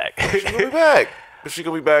 she'll be back. She's gonna be back. But she's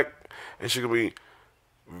gonna be back, and she's gonna be.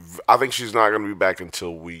 I think she's not gonna be back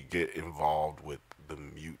until we get involved with the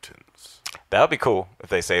mutants. That would be cool if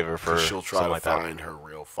they save her for. She'll try to find her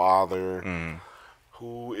real father,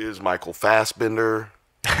 who is Michael Fassbender.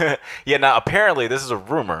 Yeah. Now, apparently, this is a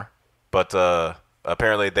rumor, but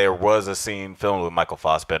apparently there was a scene filmed with Michael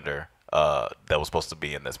Fassbender that was supposed to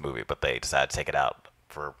be in this movie, but they decided to take it out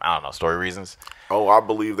for story reasons. Oh, I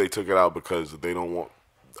believe they took it out because they don't want.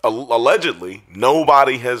 Allegedly,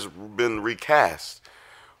 nobody has been recast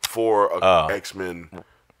for a X-Men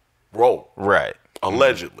role. Right.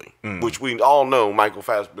 Allegedly, which we all know Michael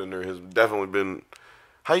Fassbender has definitely been.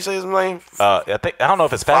 How you say his name? I don't know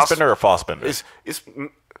if it's Fassbender or Fassbender. It's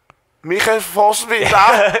Michael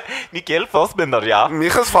Fassbender. Michael Fassbender, yeah.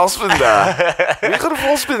 Michael Fassbender. Michael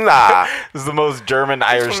Fassbender. This is the most German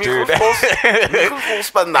Irish dude. Michael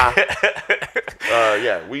Fassbender.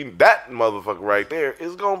 That motherfucker right there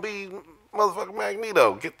is gonna be motherfucking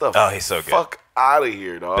Magneto. Get the he's so good. Fuck out of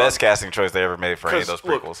here, dog. Best casting choice they ever made for any of those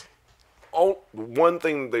prequels. One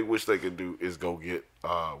thing they wish they could do is go get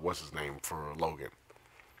what's his name for Logan.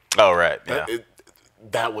 Oh right, yeah.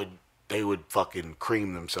 They would fucking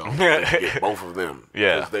cream themselves to get both of them.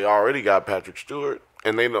 Yeah, because they already got Patrick Stewart,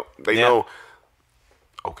 and they know.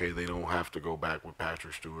 Okay, they don't have to go back with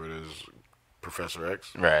Patrick Stewart as Professor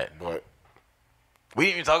X. Right, but we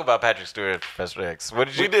didn't even talk about Patrick Stewart as Professor X. What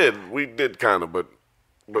did you? We did kind of, but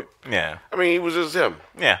yeah, I mean, he was just him.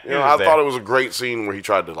 Yeah, I thought it was a great scene where he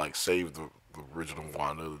tried to like save the original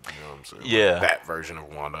Wanda. You know what I'm saying? Yeah, that version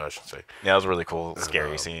of Wanda, I should say. Yeah, it was a really cool,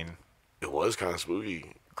 scary scene. It was kind of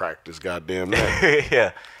spooky. Cracked this goddamn neck.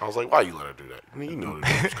 Yeah, I was like, why you let her do that? I mean, you know the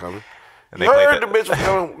bitch was coming. You heard the bitch was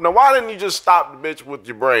coming. Now, why didn't you just stop the bitch with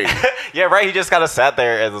your brain? Yeah, right. He just kind of sat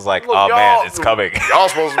there and was like, "Oh man, it's coming." Y'all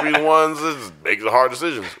supposed to be the ones that just make the hard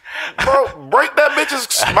decisions, bro. Break that bitch's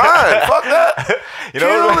spine. Fuck that.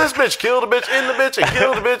 Kill this bitch. Kill the bitch in the bitch and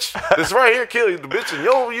kill the bitch. This right here. Kill the bitch in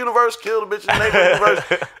your universe. Kill the bitch in the neighborhood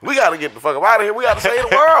universe. We gotta get the fuck up out of here. We gotta save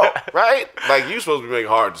the world, right? Like you supposed to be making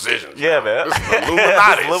hard decisions. Yeah, man. This is the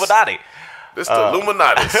Illuminati. Illuminati. This the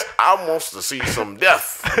Illuminati. I wants to see some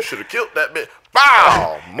death. You should have killed that bitch.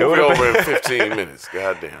 Bow! Move it over in 15 minutes.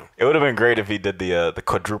 Goddamn. It would have been great if he did the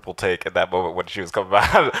quadruple take at that moment when she was coming by.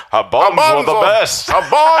 Her bombs were the best. Her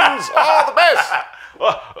bombs are the best.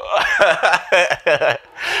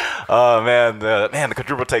 Oh man, the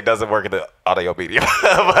quadruple take doesn't work in the audio medium.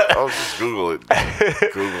 I'll just Google it.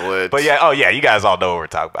 Google it. But yeah, you guys all know what we're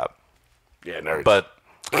talking about. Yeah, nerds. But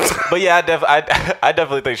yeah, I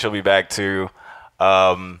definitely think she'll be back too.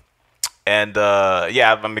 I'm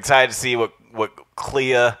excited to see what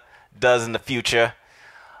Clea does in the future.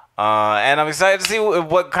 And I'm excited to see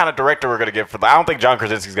what kind of director we're going to get for I don't think John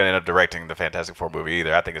Krasinski's going to end up directing the Fantastic Four movie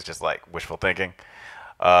either. I think it's just like wishful thinking.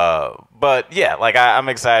 But yeah, like I'm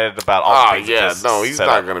excited about all the things. Yeah, no, he's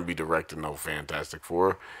not gonna be directing no Fantastic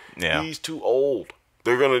Four. Yeah, he's too old.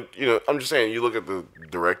 They're gonna, I'm just saying. You look at the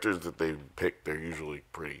directors that they pick; they're usually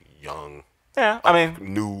pretty young. Yeah, I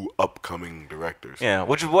mean, new upcoming directors. Yeah,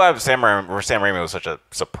 which is why Sam Raimi was such a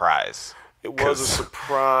surprise. It was a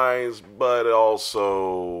surprise, but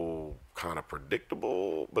also kind of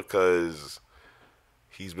predictable because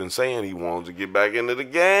he's been saying he wants to get back into the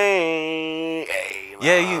game. Hey,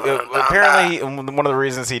 apparently one of the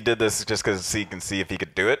reasons he did this is just because he can see if he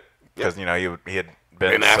could do it. Because he had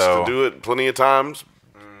been asked to do it plenty of times.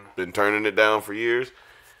 Been turning it down for years.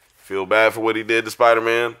 Feel bad for what he did to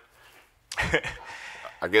Spider-Man.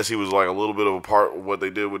 I guess he was like a little bit of a part of what they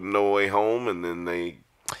did with No Way Home, and then they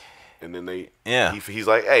he's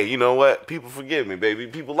like, hey, you know what? People forgive me, baby.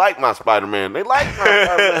 People like my Spider-Man. They like my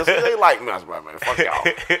Spider-Man. So they like my Spider-Man. Fuck y'all.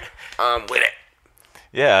 I'm with it.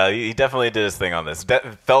 Yeah, he definitely did his thing on this.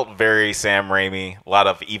 Felt very Sam Raimi. A lot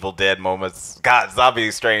of Evil Dead moments. God, Zombie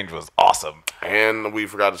Strange was awesome. And we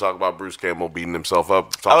forgot to talk about Bruce Campbell beating himself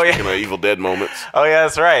up. Speaking of Evil Dead moments. Oh, yeah,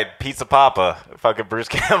 that's right. Pizza Papa. Fucking Bruce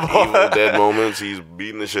Campbell. Evil Dead moments. He's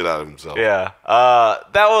beating the shit out of himself. Yeah.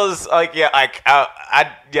 That was,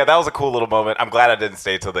 that was a cool little moment. I'm glad I didn't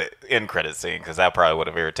stay till the end credit scene, because that probably would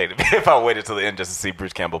have irritated me if I waited till the end just to see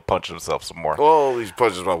Bruce Campbell punch himself some more. Well, he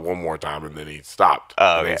punched himself one more time, and then he stopped.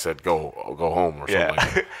 And he said, go home or something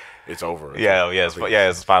like that. It's over.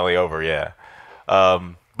 It's finally over, yeah.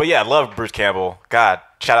 But yeah, I love Bruce Campbell. God,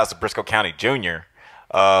 shout outs to Briscoe County Jr.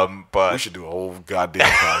 But we should do a whole goddamn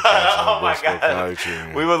podcast on Briscoe County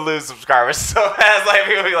Jr. We would lose subscribers so fast. Like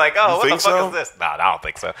people would be like, "Oh, what the fuck is this?" No, I don't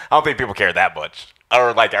think so. I don't think people care that much,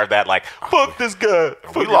 or fuck this guy.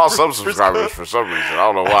 We lost some subscribers for some reason. I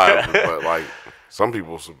don't know why, but like some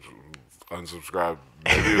people unsubscribed.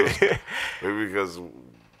 Maybe because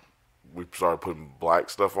we started putting black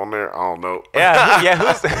stuff on there. I don't know.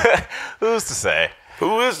 Yeah. Who's to say?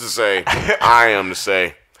 Who is to say? I am to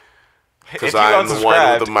say. Because I am the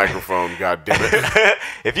one with the microphone, God damn it.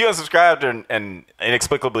 If you unsubscribed and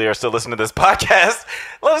inexplicably are still listening to this podcast,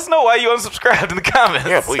 let us know why you unsubscribed in the comments.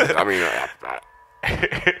 Yeah, please. I mean,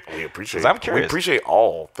 we appreciate. I'm curious. We appreciate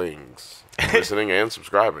all things, listening and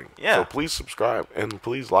subscribing. Yeah. So please subscribe and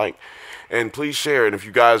please like and please share. And if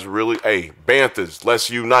you guys really, Banthas, let's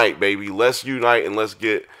unite, baby. Let's unite and let's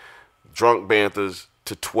get Drunk Banthas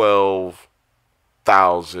to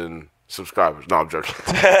 12,000 subscribers. No, I'm joking.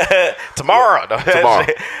 Tomorrow.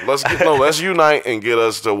 Let's unite and get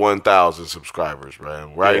us to 1,000 subscribers,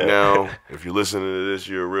 man. Right now, if you're listening to this,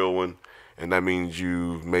 you're a real one, and that means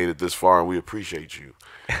you've made it this far, and we appreciate you.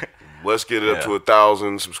 Let's get it up to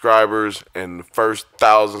 1,000 subscribers, and the first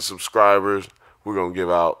 1,000 subscribers, we're gonna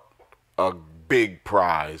give out a big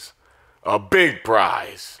prize. A big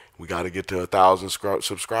prize. We got to get to 1,000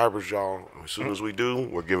 subscribers, y'all. As soon as we do,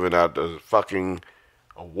 we're giving out the fucking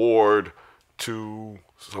award to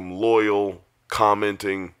some loyal,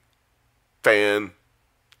 commenting fan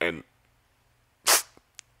and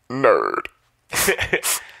nerd.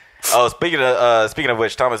 Oh, speaking of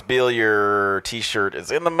which, Thomas Beale, your T-shirt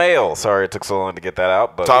is in the mail. Sorry it took so long to get that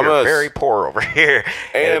out, but we're very poor over here.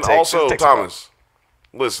 And also, Thomas,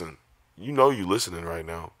 listen, you know you listening right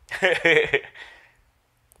now.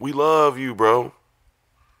 We love you, bro.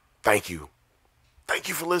 Thank you. Thank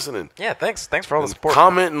you for listening. Yeah, thanks for all the support.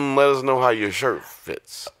 Comment and let us know how your shirt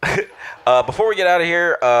fits. Before we get out of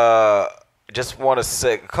here, just want to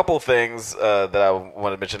say a couple of things that I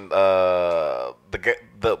want to mention.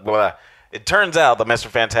 It turns out the Mr.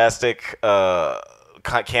 Fantastic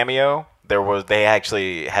cameo, they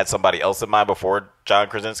actually had somebody else in mind before John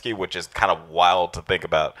Krasinski, which is kind of wild to think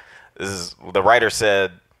about. The writer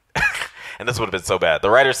said, and this would have been so bad. The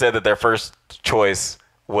writer said that their first choice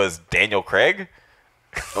was Daniel Craig.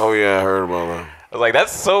 Oh yeah, I heard about that. I was like,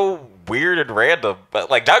 that's so weird and random. But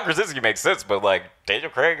like John Krasinski makes sense, but like Daniel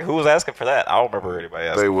Craig, who was asking for that? I don't remember anybody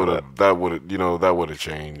asking for that. That would have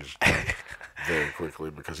changed very quickly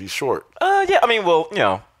because he's short. Yeah, I mean, well,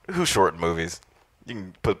 who's short in movies? You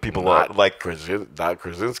can put people not like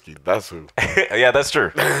Krasinski. That's who. Yeah, that's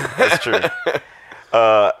true. That's true.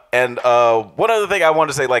 And one other thing I wanted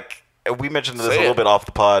to say, like we mentioned this a little bit off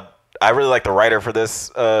the pod. I really like the writer for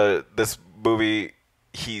this movie.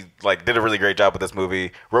 He did a really great job with this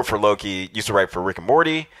movie. Wrote for Loki. Used to write for Rick and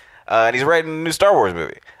Morty, and he's writing a new Star Wars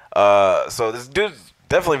movie. So this dude's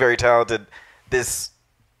definitely very talented. This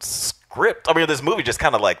script, this movie just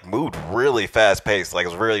kind of moved really fast paced. Like it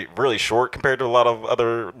was really really short compared to a lot of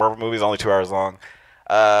other Marvel movies, only 2 hours long.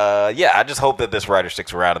 I just hope that this writer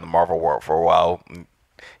sticks around in the Marvel world for a while.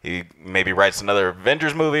 He maybe writes another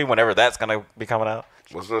Avengers movie whenever that's gonna be coming out.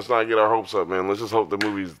 Let's not get our hopes up, man. Let's just hope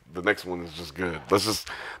the next one is just good. That's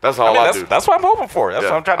all I do. That's what I'm hoping for. That's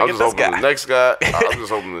what I'm trying to get this guy. I'm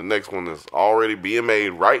just hoping the next one that's already being made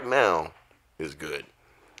right now is good.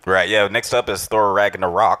 Right, yeah. Next up is Thor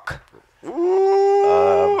Ragnarok.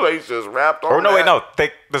 Ooh, they just wrapped on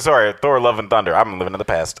sorry, Thor Love and Thunder. I'm living in the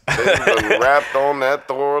past. They just wrapped on that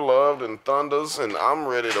Thor Love and Thunders, and I'm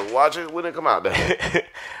ready to watch it when it come out.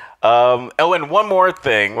 And one more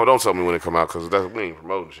thing. Well, don't tell me when it come out, because we ain't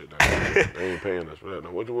promoting shit. They ain't paying us for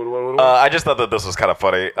that. What? I just thought that this was kind of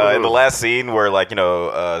funny. In the last scene where,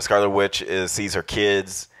 Scarlet Witch sees her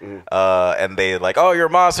kids, and they like, oh, you're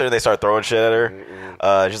a monster, and they start throwing shit at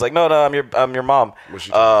her. She's like, no, I'm your mom.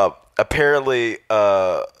 Apparently,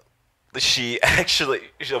 she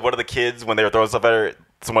one of the kids, when they were throwing stuff at her,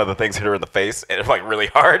 some of the things hit her in the face, and like really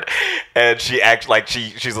hard, and she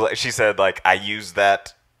she said like, I used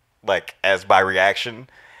that like as my reaction,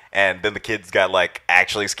 and then the kids got like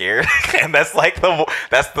actually scared, and that's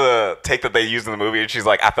the take that they used in the movie, and she's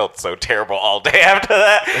like, I felt so terrible all day after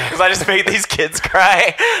that because I just made these kids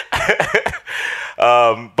cry.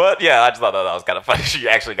 But yeah, I just thought that was kind of funny. She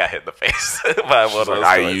actually got hit in the face by one of those.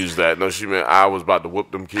 I used that. No, she meant I was about to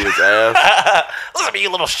whoop them kids' ass. Listen to me,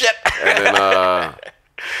 you little shit. And then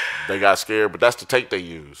they got scared, but that's the take they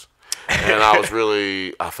use. And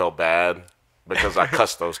I felt bad because I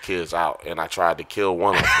cussed those kids out, and I tried to kill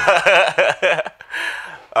one of them.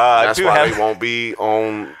 That's why they won't be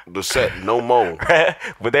on the set no more.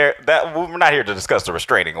 But we're not here to discuss the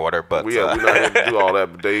restraining order, but we're not here to do all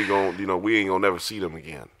that. But we ain't gonna never see them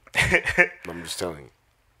again. I'm just telling you.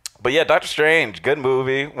 But yeah, Doctor Strange, good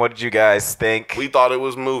movie. What did you guys think? We thought it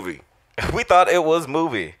was movie. We thought it was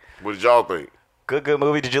movie. What did y'all think? Good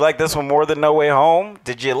movie. Did you like this one more than No Way Home?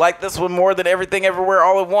 Did you like this one more than Everything Everywhere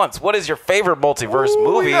All at Once? What is your favorite multiverse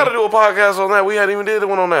movie? We gotta do a podcast on that. We hadn't even did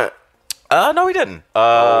one on that. No, we didn't.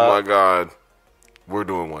 Oh my God, we're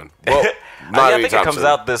doing one. Well, I think it comes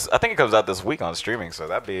out this. I think it comes out this week on streaming. So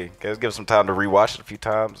give us some time to rewatch it a few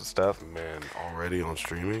times and stuff. Man, already on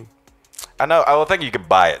streaming? I know. I think you can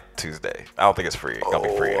buy it Tuesday. I don't think it's free. It'll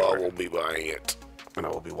be free. I will be buying it, and I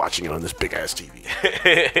will be watching it on this big ass TV.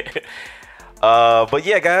 But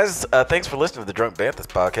yeah, guys, thanks for listening to the Drunk Banthas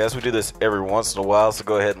podcast. We do this every once in a while, so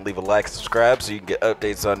go ahead and leave a like and subscribe so you can get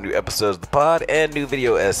updates on new episodes of the pod and new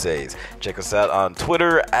video essays. Check us out on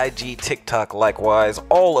Twitter, IG, TikTok, likewise,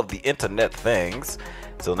 all of the internet things.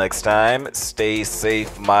 Until next time, stay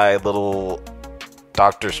safe, my little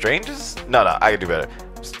Doctor Stranges? No, I can do better.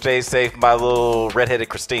 Stay safe, my little redheaded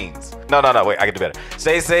Christines. No, wait, I can do better.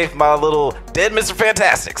 Stay safe, my little dead Mr.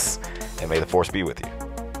 Fantastics. And may the force be with you.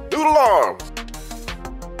 Doodle arms.